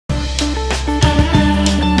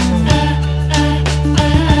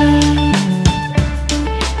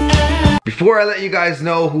before I let you guys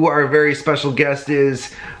know who our very special guest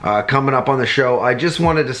is coming up on the show, I just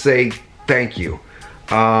wanted to say thank you.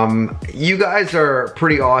 You guys are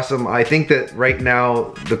pretty awesome. I think that right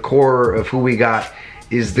now the core of who we got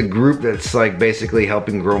is the group that's like basically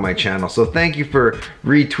helping grow my channel. So thank you for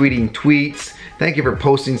retweeting tweets. Thank you for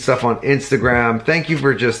posting stuff on Instagram. Thank you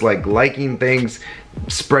for just like liking things,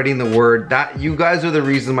 spreading the word. That you guys are the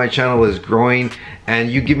reason my channel is growing,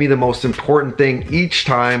 and you give me the most important thing each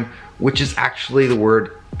time, which is actually the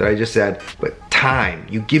word that I just said, but time.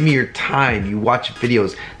 You give me your time, you watch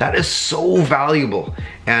videos. That is so valuable.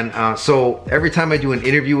 And so every time I do an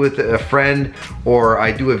interview with a friend, or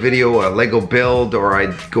I do a video, a Lego build, or I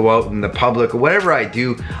go out in the public, or whatever I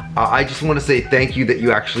do, I just want to say thank you that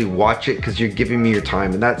you actually watch it, because you're giving me your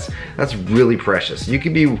time, and that's really precious. You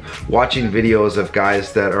could be watching videos of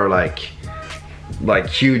guys that are like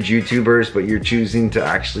huge YouTubers, but you're choosing to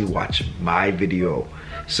actually watch my video.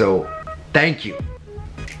 So thank you.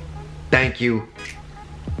 Thank you.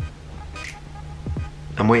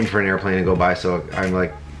 I'm waiting for an airplane to go by, so I'm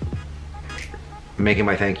like making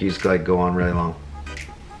my thank yous like go on really long.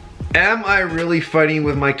 Am I really fighting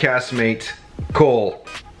with my castmate, Cole,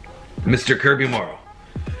 Mr. Kirby Morrow?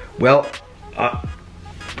 Well,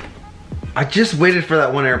 I just waited for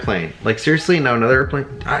that one airplane. Like seriously, now another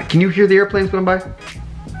airplane? Can you hear the airplanes going by?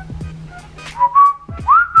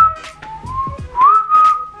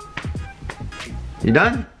 You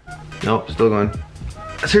done? Nope, still going.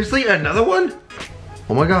 Seriously, another one?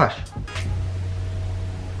 Oh my gosh.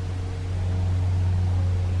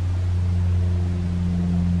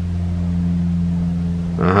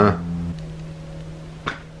 Uh-huh.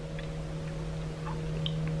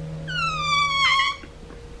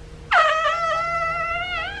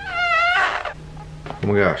 Oh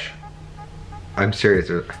my gosh. I'm serious.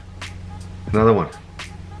 Another one.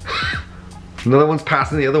 Another one's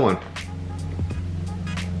passing the other one.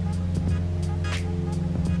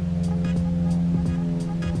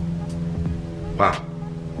 Wow.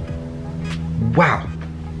 Wow.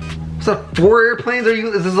 What's up, 4 airplanes?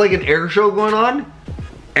 Is this like an air show going on?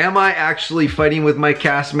 Am I actually fighting with my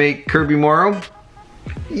castmate, Kirby Morrow?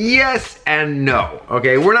 Yes and no.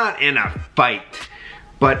 Okay, we're not in a fight.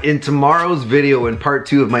 But in tomorrow's video, in part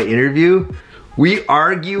 2 of my interview, we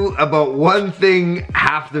argue about one thing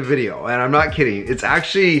half the video, and I'm not kidding. It's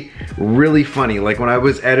actually really funny. Like when I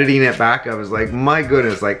was editing it back, I was like, my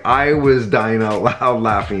goodness, like I was dying out loud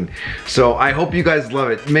laughing. So I hope you guys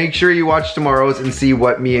love it. Make sure you watch tomorrow's and see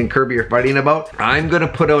what me and Kirby are fighting about. I'm gonna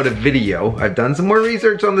put out a video. I've done some more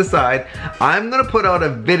research on the side. I'm gonna put out a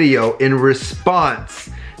video in response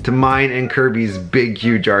to mine and Kirby's big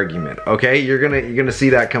huge argument. Okay, you're gonna see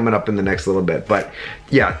that coming up in the next little bit. But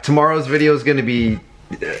yeah, tomorrow's video is gonna be,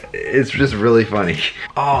 it's just really funny.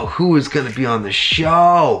 Oh, who is gonna be on the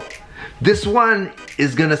show? This one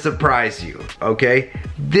is gonna surprise you, okay?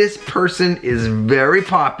 This person is very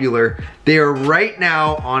popular. They are right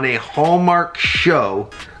now on a Hallmark show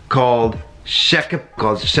called Shessa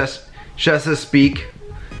Speak.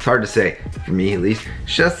 It's hard to say, for me at least.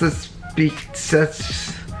 Shessa Speak,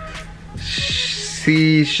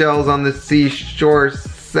 seashells on the seashore,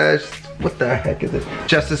 what the heck is it?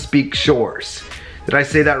 Chesapeake Shores. Did I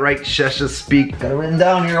say that right? Chesapeake. Got it written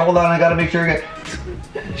down here. Hold on, I gotta make sure I get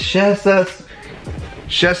Chesapeake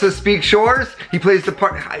Shores. He plays the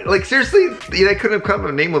part. Like seriously, they couldn't have come up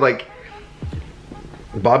with a name with like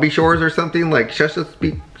Bobby Shores or something, like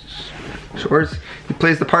Chesapeake Shores. He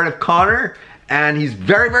plays the part of Connor. And he's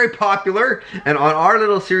very, very popular. And on our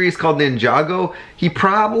little series called Ninjago, he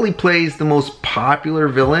probably plays the most popular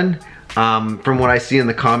villain from what I see in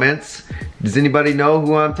the comments. Does anybody know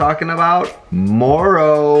who I'm talking about?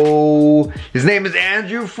 Morrow. His name is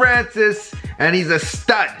Andrew Francis, and he's a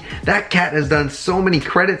stud. That cat has done so many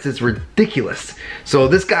credits, it's ridiculous. So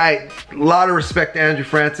this guy, a lot of respect to Andrew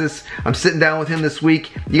Francis. I'm sitting down with him this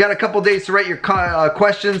week. You got a couple days to write your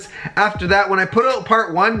questions. After that, when I put out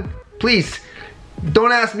part 1, please,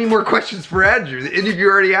 don't ask me more questions for Andrew. The interview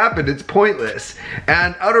already happened. It's pointless.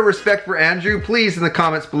 And out of respect for Andrew, please in the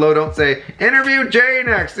comments below don't say, interview Jay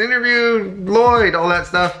next, interview Lloyd, all that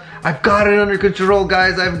stuff. I've got it under control,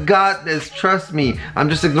 guys. I've got this. Trust me. I'm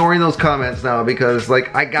just ignoring those comments now because,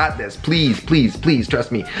 like, I got this. Please, please, please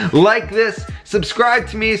trust me. Like this, subscribe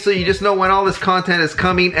to me so you just know when all this content is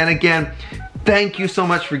coming. And again, thank you so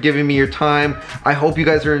much for giving me your time. I hope you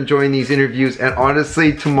guys are enjoying these interviews. And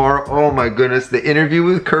honestly, tomorrow, oh my goodness, the interview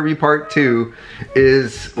with Kirby part 2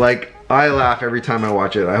 is like, I laugh every time I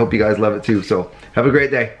watch it. I hope you guys love it too. So have a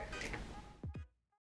great day.